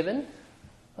authority is given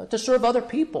to serve other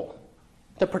people,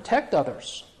 to protect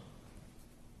others.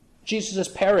 Jesus is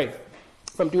parried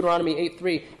from Deuteronomy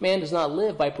 8:3, man does not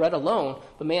live by bread alone,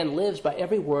 but man lives by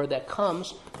every word that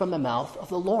comes from the mouth of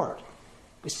the Lord.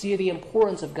 We see the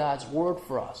importance of God's word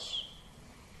for us.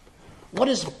 What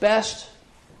is best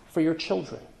for your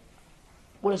children?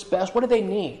 What is best? What do they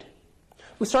need?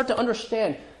 We start to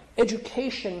understand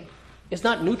education is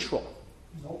not neutral.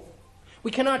 Nope.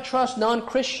 We cannot trust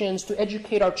non-Christians to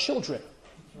educate our children.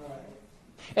 Right.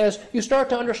 As you start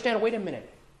to understand, wait a minute,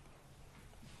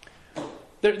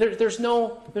 there's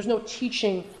no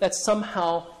teaching that's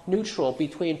somehow neutral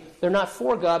between they're not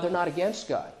for God, they're not against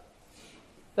God.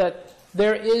 That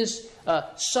there is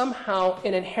somehow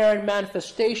an inherent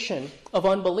manifestation of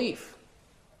unbelief.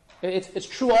 It's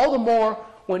true all the more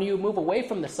when you move away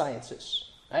from the sciences.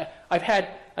 I've had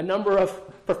a number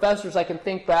of professors I can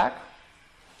think back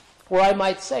where I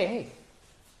might say, hey,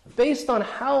 based on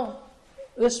how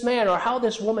this man or how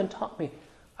this woman taught me,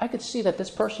 I could see that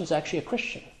this person's actually a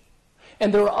Christian.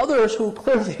 And there are others who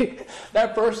clearly,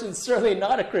 that person's certainly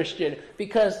not a Christian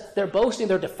because they're boasting,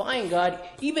 they're defying God,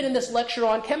 even in this lecture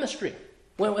on chemistry,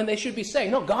 when they should be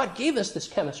saying, no, God gave us this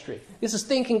chemistry. This is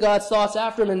thinking God's thoughts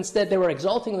after him, and instead they were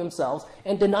exalting themselves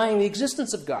and denying the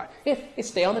existence of God.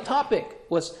 Stay on the topic,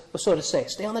 was so to say.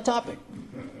 Stay on the topic.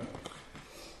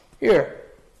 Here,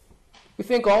 we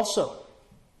think also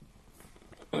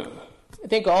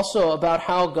about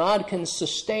how God can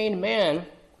sustain man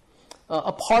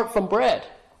apart from bread.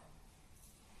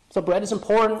 So bread is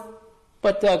important,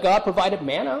 but God provided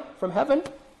manna from heaven.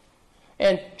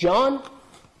 And John,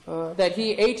 that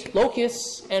he ate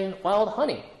locusts and wild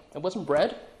honey. It wasn't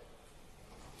bread.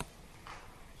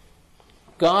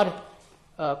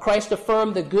 Christ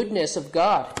affirmed the goodness of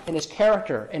God and his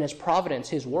character and his providence,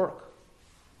 his work.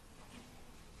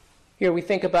 Here we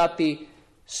think about the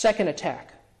second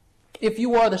attack. If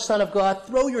you are the Son of God,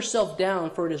 throw yourself down,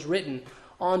 for it is written,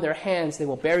 on their hands they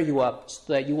will bear you up,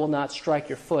 so that you will not strike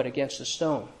your foot against a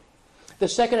stone. The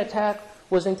second attack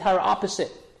was the entire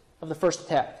opposite of the first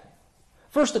attack.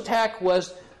 First attack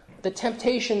was the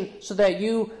temptation so that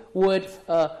you would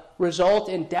result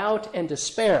in doubt and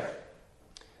despair.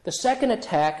 The second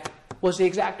attack was the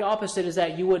exact opposite, is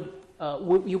that you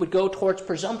would go towards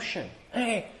presumption.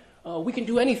 Hey, we can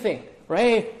do anything,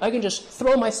 right? I can just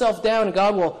throw myself down and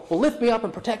God will lift me up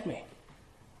and protect me.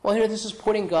 Well, here this is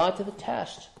putting God to the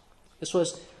test. This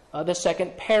was the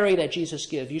second parry that Jesus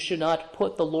gives. You should not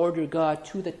put the Lord your God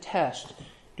to the test.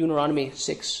 Deuteronomy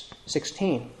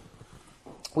 6:16.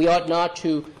 We ought not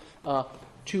to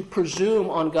presume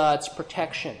on God's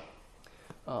protection.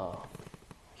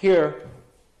 Here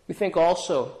we think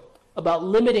also about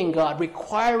limiting God,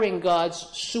 requiring God's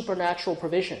supernatural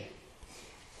provision.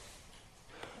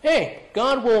 Hey,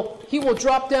 He will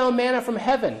drop down manna from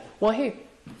heaven. Well, hey,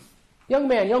 young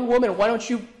man, young woman, why don't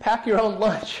you pack your own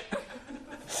lunch?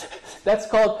 That's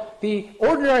called the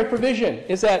ordinary provision,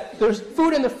 is that there's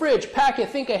food in the fridge, pack it,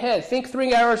 think ahead, think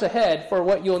 3 hours ahead for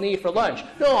what you'll need for lunch.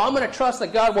 No, I'm going to trust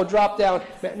that God will drop down.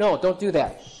 No, don't do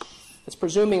that. It's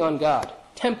presuming on God,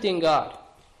 tempting God.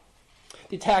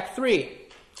 The attack 3,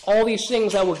 all these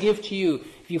things I will give to you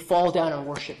if you fall down and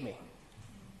worship me.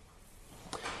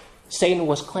 Satan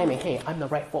was claiming, hey, I'm the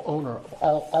rightful owner of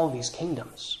all these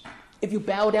kingdoms. If you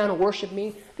bow down and worship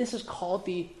me, this is called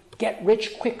the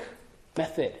get-rich-quick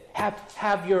method.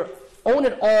 Own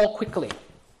it all quickly.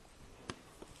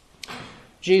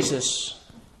 Jesus,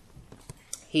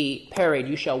 he parried,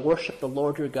 you shall worship the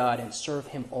Lord your God and serve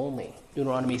him only.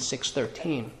 Deuteronomy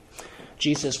 6:13.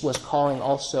 Jesus was calling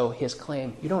also his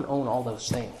claim, you don't own all those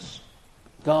things.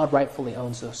 God rightfully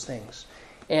owns those things.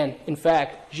 And in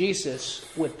fact, Jesus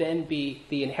would then be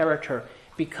the inheritor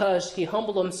because he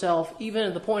humbled himself even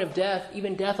at the point of death,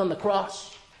 even death on the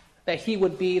cross, that he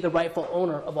would be the rightful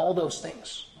owner of all those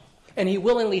things. And he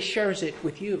willingly shares it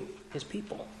with you, his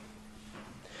people.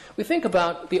 We think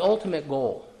about the ultimate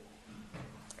goal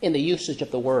in the usage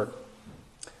of the word.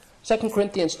 2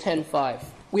 Corinthians 10:5.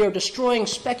 We are destroying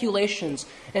speculations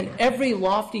and every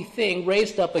lofty thing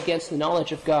raised up against the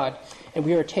knowledge of God, and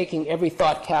we are taking every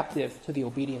thought captive to the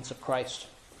obedience of Christ.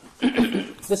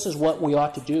 This is what we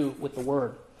ought to do with the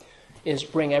word, is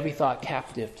bring every thought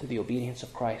captive to the obedience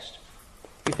of Christ.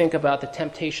 We think about the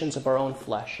temptations of our own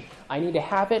flesh. I need to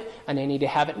have it, and I need to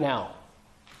have it now.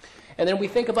 And then we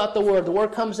think about the word. The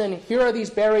word comes in, here are these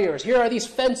barriers, here are these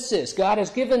fences. God has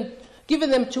given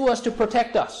them to us to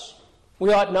protect us.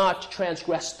 We ought not to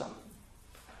transgress them.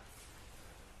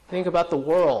 Think about the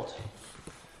world.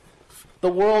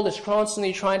 The world is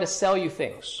constantly trying to sell you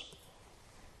things.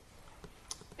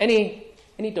 Any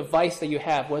device that you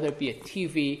have, whether it be a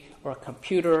TV or a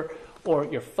computer or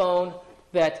your phone,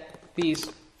 that these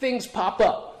things pop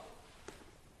up.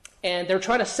 And they're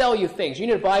trying to sell you things. You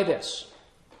need to buy this.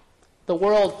 The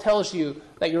world tells you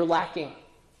that you're lacking.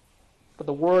 But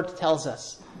the Word tells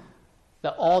us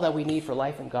that all that we need for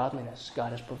life and godliness,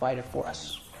 God has provided for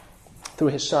us. Through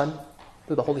His Son,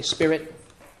 through the Holy Spirit.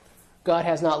 God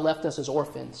has not left us as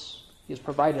orphans. He has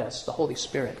provided us the Holy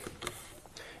Spirit.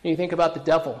 And you think about the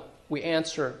devil. We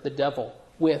answer the devil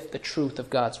with the truth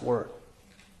of God's Word.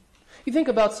 You think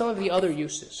about some of the other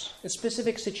uses in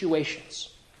specific situations.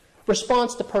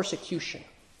 Response to persecution.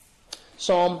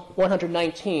 Psalm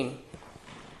 119,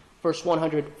 verse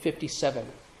 157.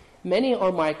 Many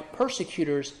are my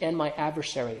persecutors and my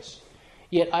adversaries,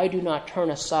 yet I do not turn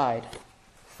aside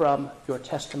from your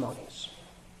testimonies.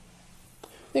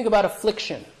 Think about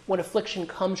affliction. When affliction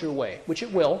comes your way, which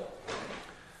it will.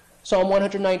 Psalm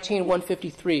 119,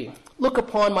 153. Look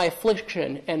upon my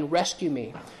affliction and rescue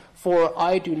me, for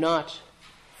I do not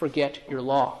forget your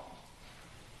law.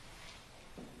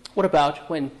 What about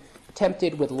when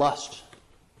tempted with lust?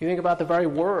 You think about the very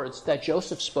words that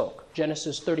Joseph spoke,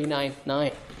 Genesis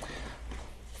 39:9.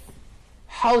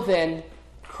 How then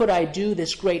could I do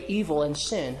this great evil and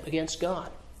sin against God?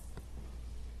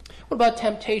 What about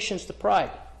temptations to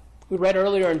pride? We read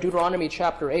earlier in Deuteronomy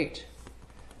chapter 8.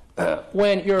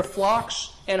 When your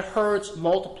flocks and herds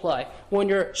multiply, when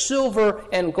your silver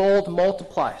and gold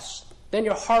multiplies, then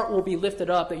your heart will be lifted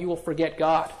up that you will forget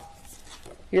God.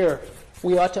 Here,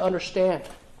 we ought to understand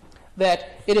that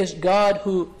it is God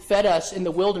who fed us in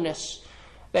the wilderness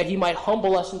that He might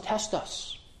humble us and test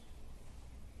us.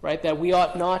 Right? That we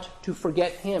ought not to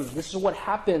forget Him. This is what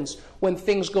happens when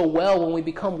things go well, when we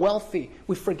become wealthy.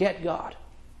 We forget God.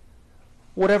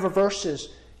 Whatever verses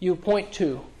you point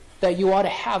to, that you ought to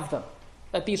have them.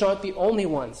 That these aren't the only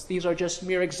ones. These are just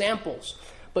mere examples.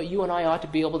 But you and I ought to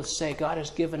be able to say, God has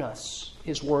given us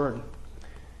His Word.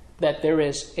 That there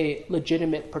is a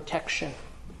legitimate protection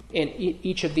in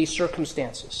each of these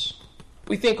circumstances.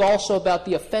 We think also about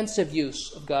the offensive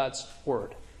use of God's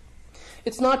Word.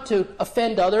 It's not to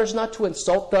offend others, not to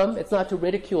insult them, it's not to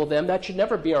ridicule them. That should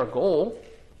never be our goal.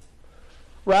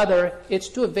 Rather, it's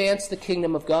to advance the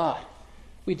kingdom of God.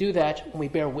 We do that when we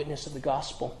bear witness of the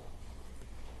gospel.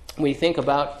 We think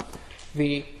about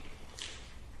the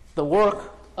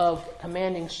work of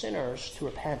commanding sinners to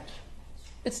repent.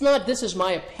 It's not, this is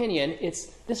my opinion, it's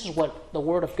this is what the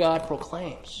Word of God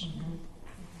proclaims.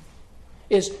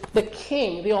 Is the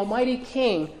King, the Almighty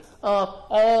King of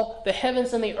all the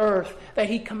heavens and the earth, that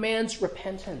He commands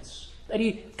repentance, that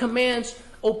He commands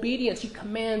obedience, He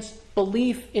commands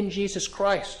belief in Jesus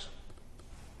Christ.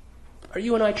 Are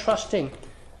you and I trusting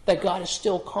that God is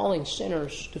still calling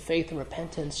sinners to faith and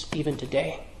repentance even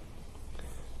today?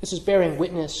 This is bearing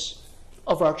witness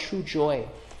of our true joy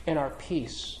and our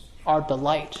peace, our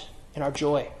delight and our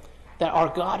joy, that our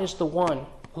God is the one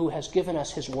who has given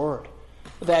us His Word,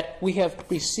 that we have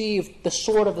received the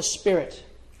sword of the Spirit,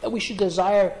 that we should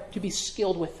desire to be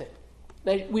skilled with it,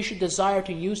 that we should desire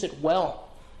to use it well,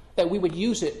 that we would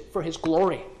use it for His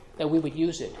glory, that we would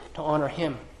use it to honor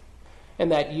Him,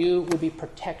 and that you would be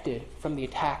protected from the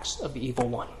attacks of the evil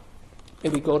one. May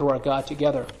we go to our God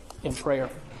together in prayer.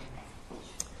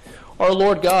 Our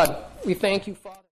Lord God, we thank you, Father.